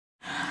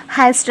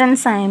Hi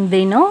students, I am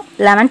Vinu.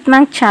 11th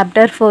Math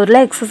Chapter 4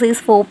 exercise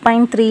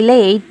 4.3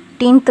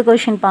 18th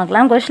question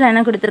பார்க்கலாம். question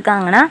என்ன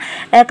கொடுத்திருக்காங்கன்னா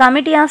a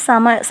committee of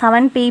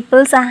seven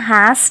people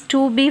has to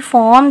be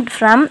formed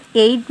from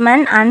 8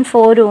 men and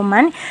 4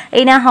 women.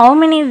 In how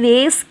many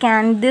ways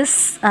can this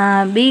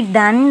be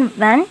done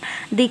when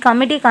the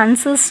committee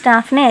consists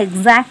of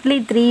exactly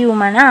 3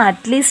 women,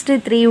 at least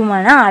 3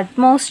 women, at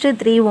most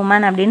 3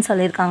 women அப்படின்னு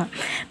சொல்லியிருக்காங்க.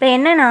 இப்போ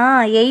என்னன்னா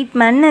 8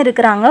 men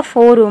இருக்கிறாங்க,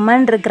 4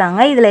 women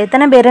இருக்கிறாங்க. இதில்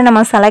எத்தனை பேரை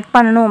நம்ம செலக்ட்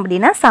பண்ணணும்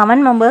அப்படின்னா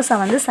 7 மெம்பர்ஸை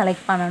வந்து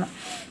செலக்ட் பண்ணணும்.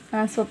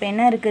 ஸோ இப்போ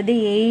என்ன இருக்குது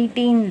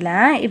 18ல்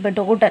இப்போ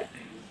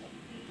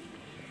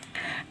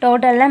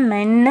டோட்டலில்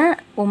மென்னு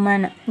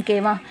உமன்,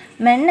 ஓகேவா?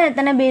 மென்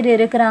எத்தனை பேர்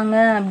இருக்கிறாங்க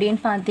அப்படின்னு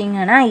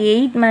பார்த்தீங்கன்னா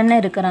 8 மென்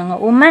இருக்கிறாங்க.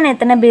 உமன்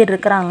எத்தனை பேர்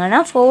இருக்கிறாங்கன்னா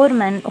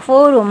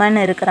 4 உமன்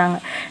இருக்கிறாங்க.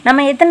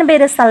 நம்ம எத்தனை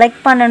பேரை செலக்ட்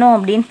பண்ணணும்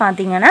அப்படின்னு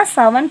பார்த்தீங்கன்னா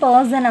 7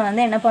 பர்சனை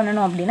வந்து என்ன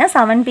பண்ணணும் அப்படின்னா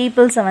 7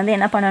 பீப்புள்ஸை வந்து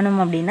என்ன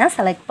பண்ணணும் அப்படின்னா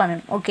செலக்ட்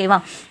பண்ணணும், ஓகேவா?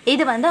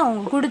 இது வந்து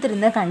அவங்க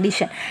கொடுத்துருந்த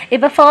கண்டிஷன்.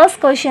 இப்போ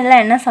ஃபர்ஸ்ட்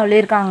கொஷனில் என்ன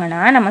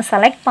சொல்லியிருக்காங்கன்னா நம்ம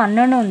செலக்ட்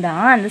பண்ணணும்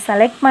தான். அந்த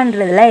செலக்ட்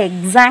பண்ணுறதுல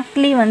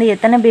எக்ஸாக்ட்லி வந்து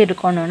எத்தனை பேர்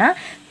இருக்கணும்னா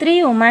 3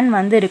 உமன்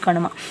வந்து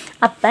இருக்கணுமா.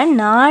 அப்போ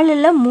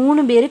 4ல்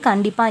 3 பேர்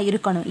கண்டிப்பாக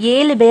இருக்கணும்.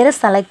 7 பேரை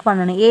செலக்ட்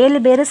பண்ணணும். 7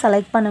 பேரை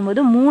செலக்ட்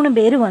பண்ணும்போது 3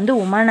 பேர் வந்து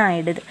உமன்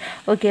ஆகிடுது,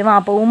 ஓகேவா?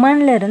 அப்போ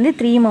உமன்லேருந்து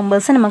 3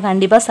 மெம்பர்ஸை நம்ம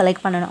கண்டிப்பாக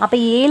செலக்ட் பண்ணணும். அப்போ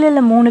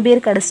 7ல் 3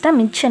 பேர் கிடச்சிட்டா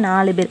மிச்சம்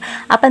 4 பேர்.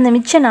 அப்போ அந்த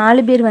மிச்சம்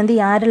 4 பேர் வந்து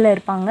யாரில்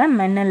இருப்பாங்க?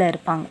 மென்னில்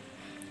இருப்பாங்க.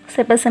 ஸோ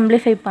இப்போ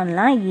சிம்பிளிஃபை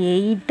பண்ணலாம்.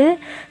 8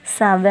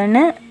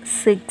 7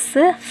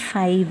 6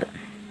 5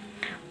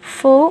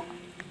 4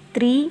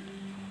 3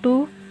 2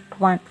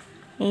 1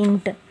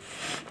 இன்ட்டு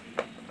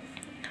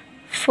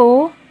 4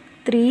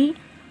 3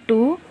 2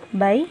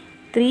 by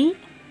 3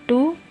 2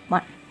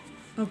 1,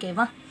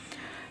 ஓகேவா?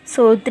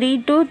 So 3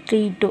 2 3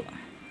 2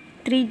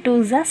 3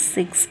 2s are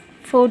 6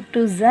 4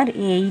 2s are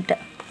 8,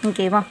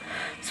 ஓகேவா?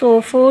 So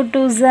 4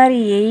 2s are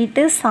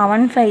 8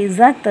 7 5s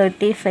are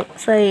 35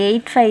 so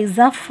 8 5s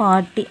are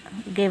 40,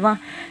 ஓகேவா?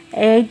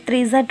 8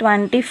 3s are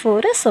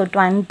 24 ஸோ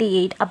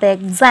 28. அப்போ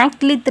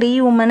எக்ஸாக்ட்லி 3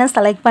 உமனை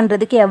செலக்ட்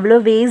பண்ணுறதுக்கு எவ்வளோ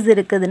வேஸ்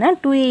இருக்குதுன்னா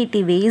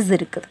 280 வேஸ்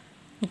இருக்குது,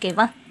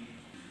 ஓகேவா?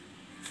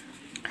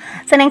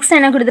 ஸோ நெக்ஸ்ட்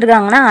என்ன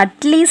கொடுத்துருக்காங்கன்னா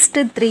அட்லீஸ்ட்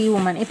 3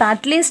 உமன். இப்போ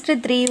அட்லீஸ்ட்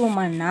 3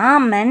 உமன்னா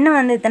மென்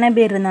வந்து எத்தனை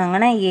பேர்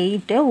இருந்தாங்கன்னா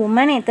 8,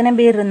 உமன் எத்தனை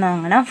பேர்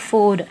இருந்தாங்கன்னா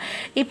 4.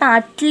 இப்போ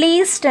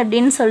அட்லீஸ்ட்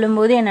அப்படின்னு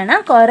சொல்லும்போது என்னென்னா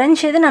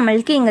குறைஞ்சது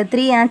நம்மளுக்கு இங்கே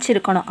 3 ஆச்சு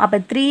இருக்கணும். அப்போ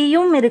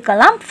 3யும்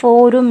இருக்கலாம்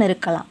 4ம்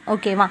இருக்கலாம்,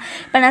 ஓகேவா?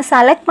 இப்போ நான்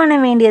செலக்ட் பண்ண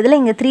வேண்டியதில்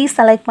இங்கே 3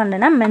 செலக்ட்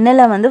பண்ணுறேன்னா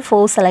மென்னில் வந்து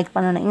 4 செலக்ட்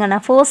பண்ணணும். இங்கே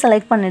நான் 4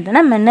 செலக்ட்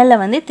பண்ணிட்டேன்னா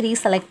மென்னில் வந்து 3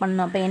 செலக்ட்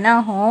பண்ணணும். அப்போ என்ன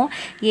ஆகும்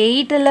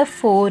 8ல்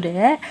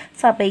 4,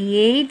 ஸோ அப்போ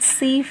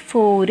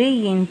 8C4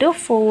 இன்ட்டு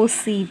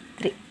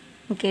 4C3,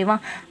 ஓகேவா?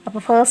 அப்போ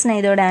ஃபர்ஸ்ட் நான்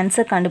இதோட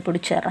ஆன்சர்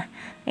கண்டுபிடிச்சிட்றேன்.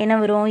 என்ன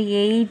வரும்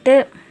 8,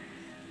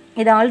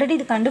 இது ஆல்ரெடி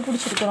இது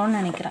கண்டுபிடிச்சிருக்கிறோன்னு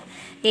நினைக்கிறேன்.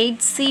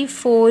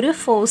 8C4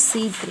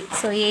 4C3,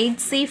 so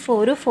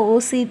 8C4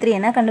 4C3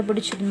 என்ன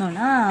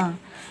கண்டுபிடிச்சிருந்தோன்னா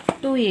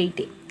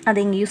 280, அதை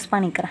இங்கே யூஸ்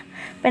பண்ணிக்கிறேன்.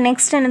 இப்போ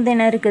நெக்ஸ்ட்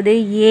என்ன இருக்குது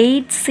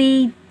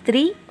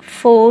 8C3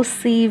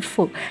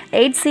 4C4.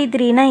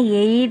 8C3னா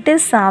 8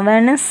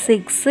 7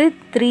 6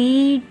 3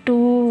 2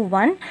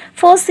 1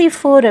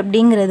 4C4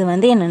 அப்படிங்கிறது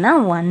வந்து என்னென்னா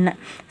 1.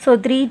 So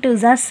 3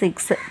 2s are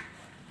 6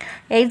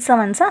 8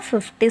 7s are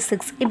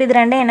 56. இப்போ இது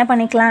ரெண்டே என்ன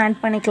பண்ணிக்கலாம், ஆட்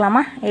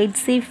பண்ணிக்கலாமா?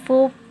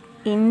 8C4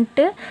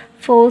 into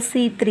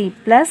 4C3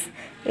 plus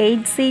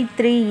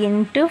 8C3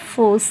 into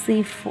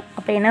 4C4.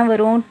 அப்போ என்ன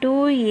வரும்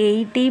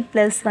 280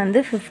 ப்ளஸ்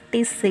வந்து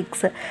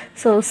 56.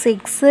 ஸோ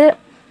 6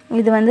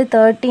 இது வந்து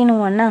 13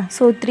 1,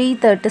 ஸோ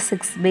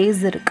 336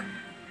 பேஸ் இருக்குது.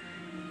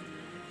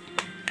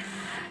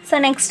 ஸோ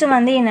நெக்ஸ்ட்டு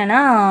வந்து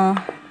என்னென்னா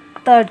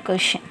தேர்ட்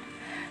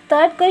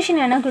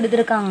கொஷின் என்ன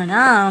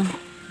கொடுத்துருக்காங்கன்னா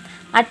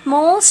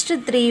அட்மோஸ்ட்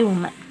 3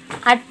 உமன்.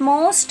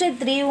 அட்மோஸ்ட்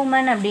 3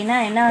 உமன் அப்படின்னா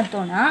என்ன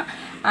அர்த்தம்னா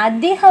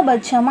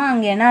அதிகபட்சமாக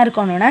அங்கே என்ன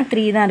இருக்கணும்னா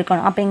 3 தான்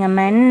இருக்கணும். அப்போ இங்கே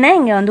மென்னை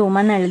இங்கே வந்து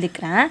உமன்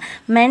எழுதிக்கிறேன்.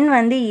 மென்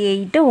வந்து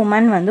 8,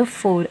 உமன் வந்து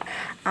 4.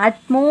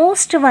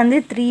 அட்மோஸ்ட் வந்து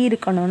 3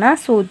 இருக்கணும்னா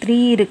ஸோ 3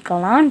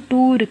 இருக்கலாம்,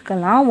 2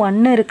 இருக்கலாம்,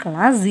 1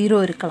 இருக்கலாம்,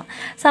 0 இருக்கலாம்.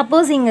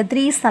 சப்போஸ் இங்கே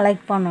 3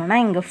 செலக்ட் பண்ணோன்னா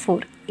இங்கே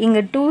 4,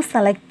 இங்கே 2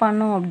 செலக்ட்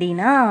பண்ணோம்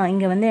அப்படின்னா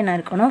இங்கே வந்து என்ன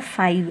இருக்கணும்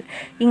 5,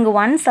 இங்கே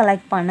 1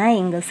 செலக்ட் பண்ணால்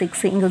இங்கே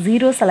 6, இங்கே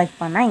 0 செலக்ட்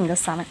பண்ணால் இங்கே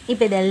 7.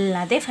 இப்போ இது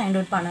எல்லாத்தையும் ஃபைண்ட்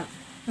அவுட் பண்ணணும்,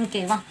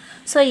 ஓகேவா?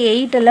 So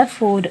 8ல்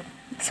 4,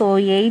 so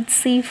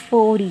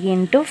 8C4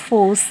 into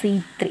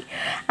 4C3.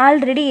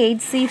 Already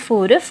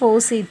 8C4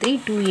 4C3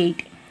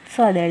 280, so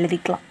அதை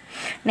எழுதிக்கலாம்.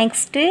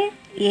 நெக்ஸ்ட்டு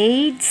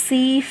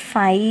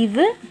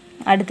 8C5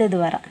 அடுத்தது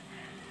வர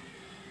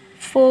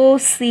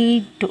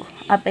 4C2.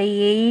 அப்போ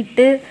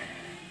 8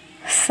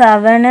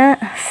 7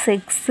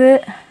 6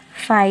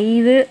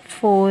 5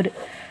 4,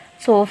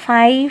 so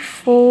 5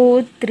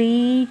 4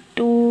 3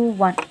 2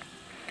 1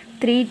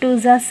 3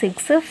 2s are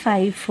 6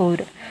 5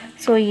 4,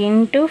 so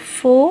into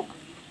 4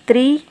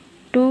 3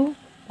 2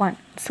 1,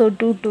 so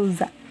 2 2s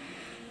are,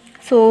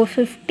 so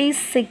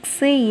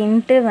 56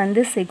 into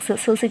வந்து 6,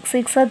 ஸோ 6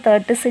 6 are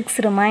 36,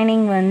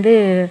 ரிமைனிங் வந்து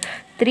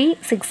 3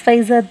 6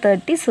 5s are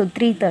 30, ஸோ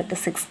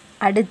 336.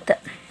 அடுத்து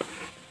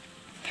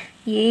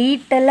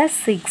 8ல்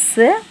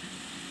 6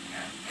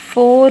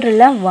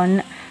 4ல் 1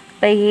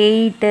 இப்போ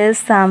 8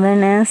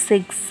 7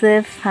 6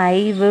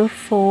 5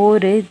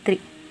 4 3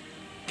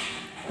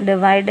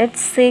 divided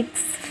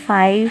 6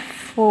 5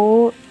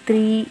 4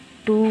 3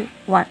 2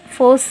 1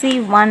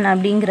 4C1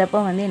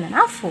 அப்படிங்கிறப்ப வந்து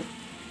என்னென்னா 4.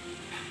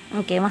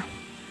 ஓகேவா?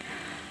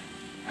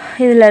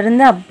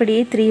 இதிலேருந்து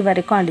அப்படியே 3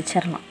 வரைக்கும்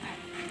அடிச்சிடலாம்.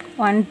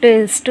 1 2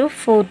 is to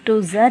 4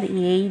 2s are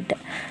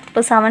 8.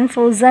 இப்போ 7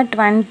 4s are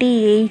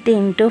 28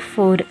 into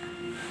 4.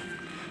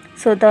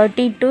 So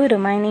 32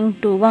 remaining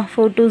 2.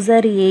 4 2s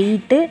are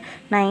 8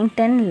 9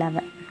 10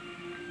 11.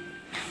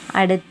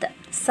 அடுத்து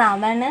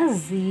 7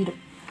 0.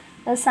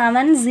 இப்போ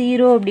 7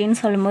 0 அப்படின்னு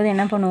சொல்லும்போது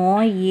என்ன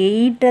பண்ணுவோம்?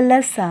 8ல்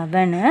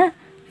 7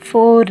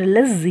 4ல்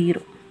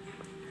 0.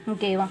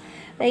 ஓகேவா?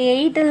 இப்போ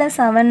 8ல்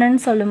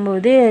 7ன்னு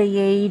சொல்லும்போது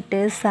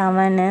 8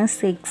 7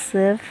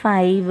 6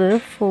 5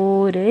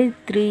 4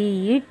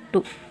 3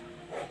 2.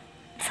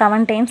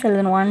 7 டைம்ஸ்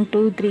எழுதணும். 1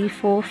 2 3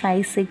 4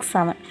 5 6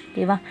 7.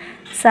 ஓகேவா?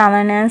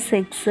 7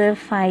 6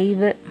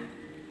 5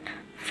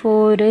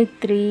 4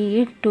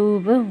 3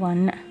 2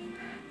 1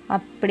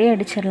 அப்படியே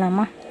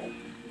அடிச்சிடலாமா?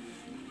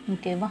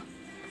 ஓகேவா?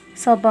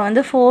 ஸோ அப்போ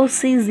வந்து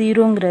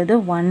 4C0ங்கிறது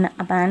 1.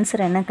 அப்போ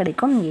ஆன்சர் என்ன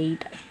கிடைக்கும்?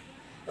 8.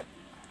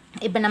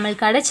 இப்போ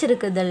நம்மளுக்கு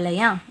கிடச்சிருக்குது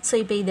இல்லையா? ஸோ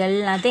இப்போ இது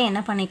எல்லாத்தையும் என்ன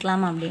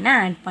பண்ணிக்கலாம் அப்படின்னா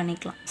ஆட்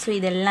பண்ணிக்கலாம். ஸோ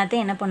இது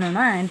எல்லாத்தையும் என்ன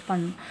பண்ணணும்னா ஆட்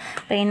பண்ணணும்.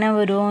 இப்போ என்ன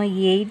வரும்?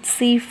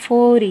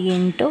 8C4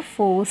 into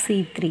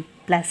 4C3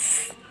 plus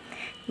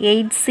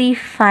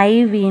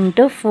 8C5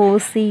 into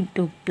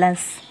 4C2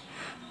 plus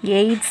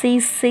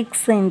 8C6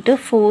 into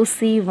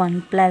 4C1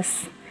 plus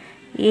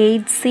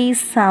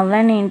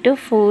 8C7 into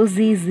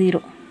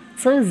 4C0.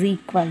 So is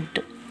equal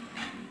to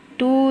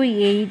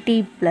 280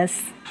 plus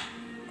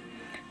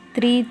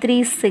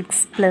 336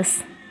 plus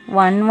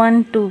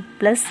 112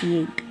 plus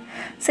 8.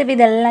 So இப்போ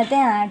இது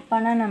எல்லாத்தையும் ஆட்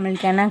பண்ணால்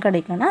நம்மளுக்கு என்ன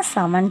கிடைக்கும்னா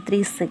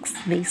 736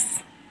 பேஸ்.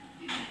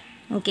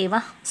 ஓகேவா?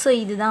 ஸோ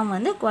இதுதான்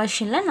வந்து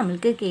கொஷினில்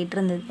நம்மளுக்கு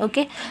கேட்டிருந்தது.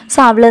 ஓகே, ஸோ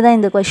அவ்வளோதான்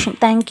இந்த கொஷின்.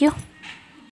 தேங்க்யூ.